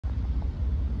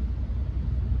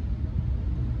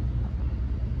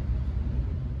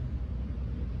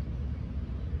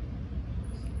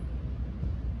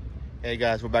Hey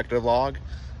guys, we're back to the vlog.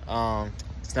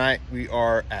 Tonight we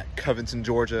are at Covington,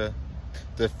 Georgia,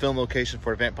 the film location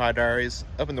for Vampire Diaries,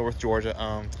 up in North Georgia.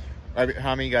 Right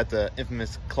behind me you got the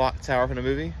infamous clock tower from the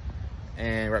movie,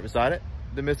 and right beside it,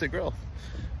 the Mystic Grill.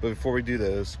 But before we do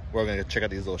those, we're gonna check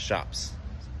out these little shops.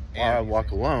 While I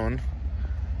walk alone,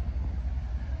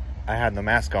 I had no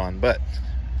mask on, but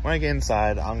when I get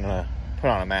inside, I'm gonna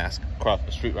put on a mask across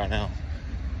the street right now,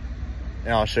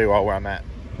 and I'll show you all where I'm at.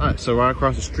 All right, so right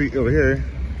across the street over here,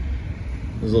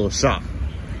 there's a little shop.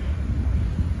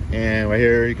 And right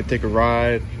here, you can take a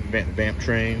ride, Vamp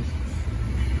train,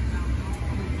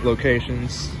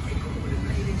 locations.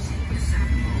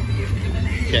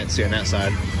 Can't see on that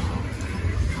side.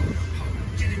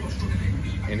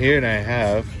 And here I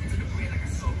have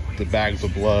the bags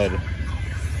of blood.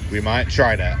 We might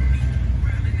try that.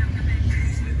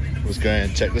 Let's go ahead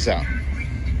and check this out.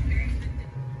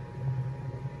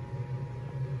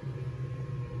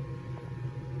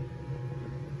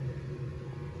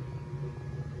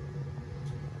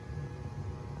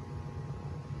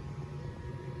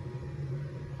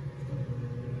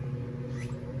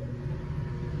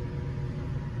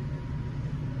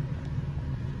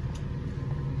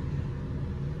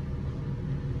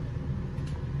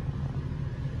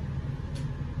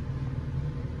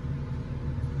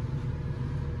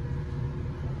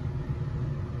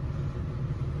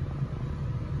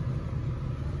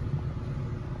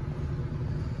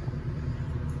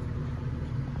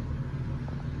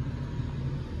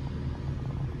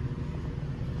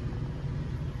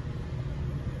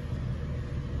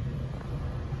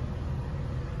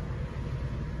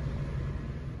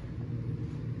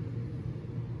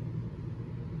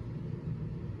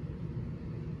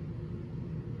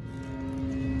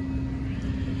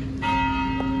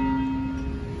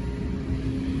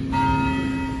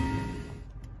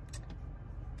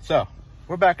 So,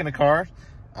 we're back in the car.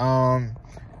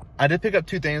 I did pick up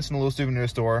 2 things from the little souvenir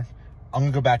store. I'm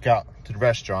gonna go back out to the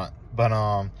restaurant, but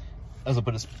as I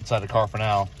put this inside the car for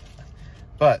now.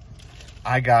 But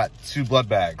I got 2 blood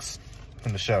bags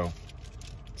from the show.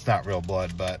 It's not real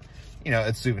blood, but you know,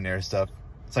 it's souvenir stuff.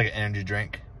 It's like an energy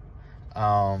drink.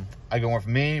 I got one for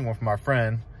me, one for my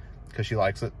friend, because she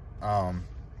likes it. But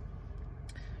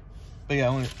yeah,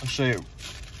 I'll show you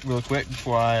real quick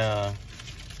before I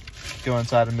go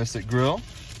inside the Mystic Grill.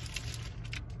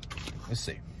 Let's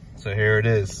see. So here it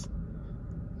is.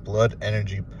 Blood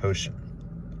energy potion.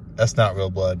 That's not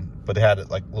real blood, but they had it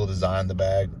like a little design in the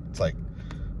bag. It's like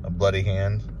a bloody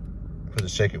hand. Put it,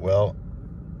 shake it well,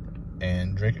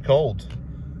 and drink it cold.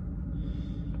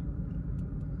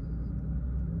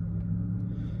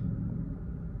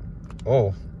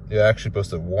 Oh, you're actually supposed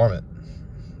to warm it.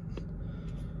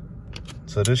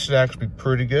 So this should actually be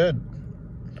pretty good.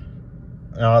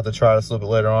 And I'll have to try this a little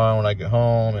bit later on when I get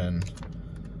home, and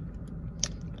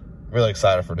really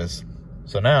excited for this.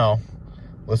 So now,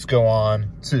 let's go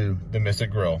on to the Mystic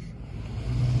Grill.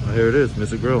 Well, here it is,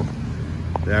 Mystic Grill.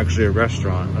 They're actually a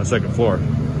restaurant on the 2nd floor.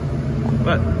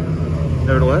 But,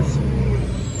 nevertheless,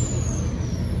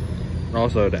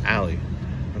 also the alley.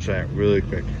 I'll show you that really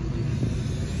quick.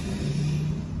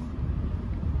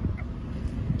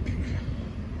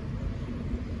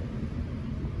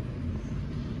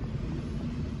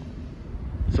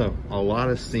 So, a lot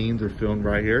of scenes are filmed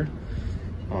right here.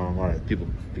 A lot of people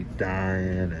be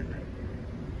dying and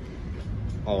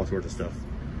all sorts of stuff.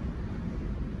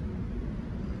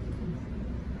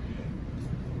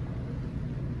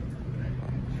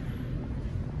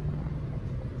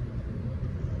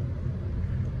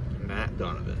 Matt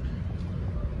Donovan.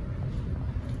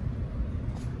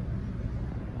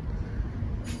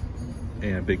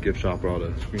 And a big gift shop for all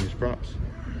the screen's props.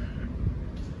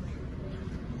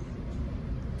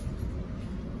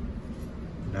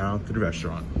 Now to the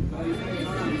restaurant.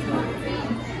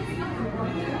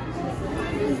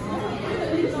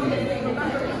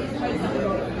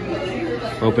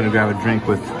 Hoping to grab a drink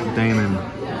with Damon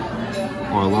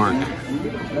or Lark.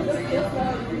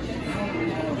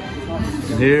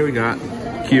 And here we got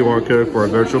QR code for a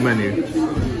virtual menu.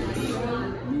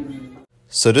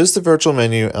 So this is the virtual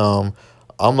menu. I'm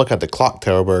looking at the Clock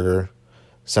Tower burger.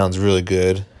 Sounds really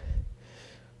good.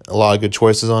 A lot of good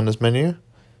choices on this menu.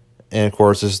 And of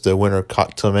course, this is the winter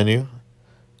cocktail menu,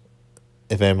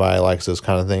 if anybody likes those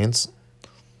kind of things.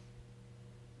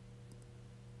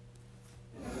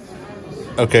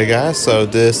 Okay guys, so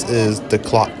this is the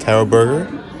Clock Tower burger.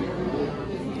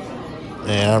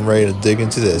 And I'm ready to dig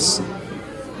into this.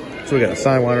 So we got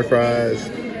Sidewinder fries,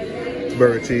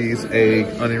 burger cheese, egg,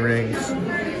 onion rings.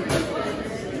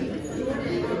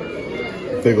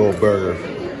 Big old burger.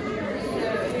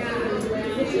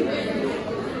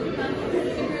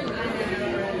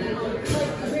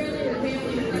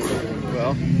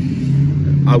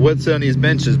 out. I would sit on these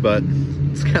benches, but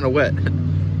it's kind of wet.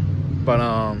 But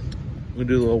we'll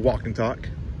do a little walk and talk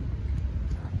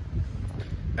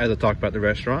as I talk about the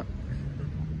restaurant.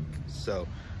 So,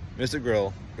 Mr.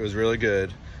 Grill, it was really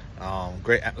good.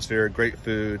 Great atmosphere, great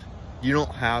food. You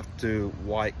don't have to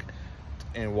like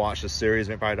and watch the series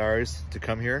Vampire Diaries to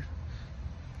come here.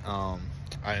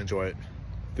 I enjoy it.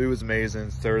 Food was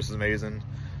amazing, service was amazing.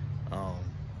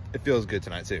 It feels good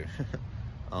tonight too.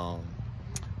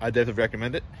 I definitely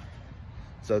recommend it.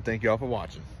 So thank you all for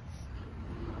watching.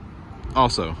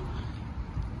 Also,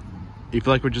 if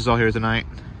you like what you saw here tonight,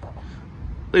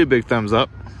 leave a big thumbs up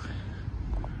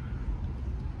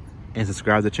and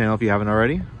subscribe to the channel if you haven't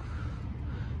already.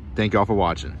 Thank you all for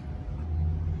watching.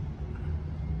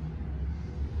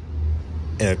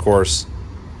 And of course,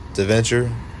 the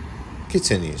adventure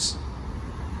continues.